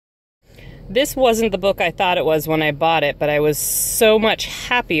This wasn't the book I thought it was when I bought it, but I was so much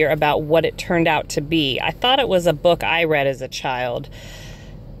happier about what it turned out to be. I thought it was a book I read as a child,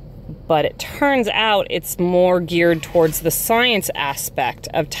 but it turns out it's more geared towards the science aspect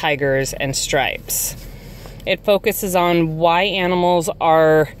of tigers and stripes. It focuses on why animals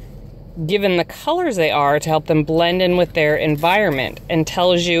are given the colors they are to help them blend in with their environment, and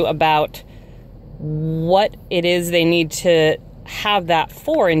tells you about what it is they need to have that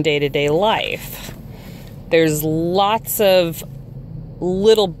for in day-to-day life. There's lots of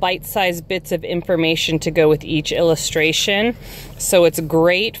little bite-sized bits of information to go with each illustration, so it's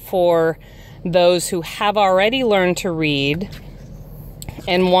great for those who have already learned to read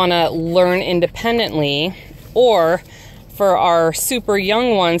and want to learn independently, or for our super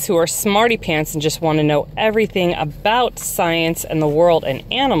young ones who are smarty pants and just want to know everything about science and the world and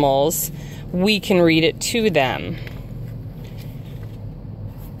animals. We can read it to them.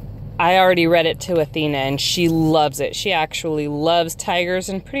 I already read it to Athena and she loves it. She actually loves tigers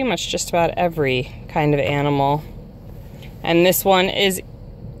and pretty much just about every kind of animal. And this one is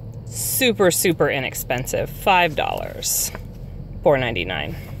super, super inexpensive. $5,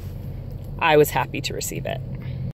 $4.99. I was happy to receive it.